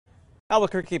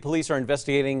Albuquerque police are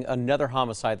investigating another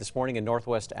homicide this morning in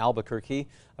northwest Albuquerque.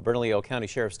 A Bernalillo County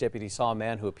Sheriff's deputy saw a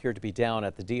man who appeared to be down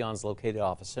at the Dion's located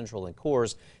off of Central and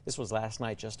Coors. This was last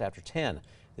night just after 10.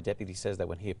 The deputy says that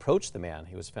when he approached the man,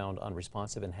 he was found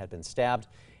unresponsive and had been stabbed.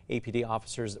 APD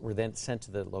officers were then sent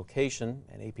to the location,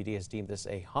 and APD has deemed this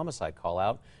a homicide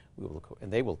call-out.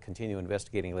 And they will continue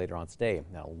investigating later on today.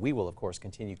 Now, we will, of course,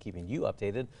 continue keeping you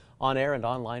updated on air and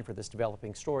online for this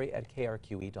developing story at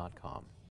krqe.com.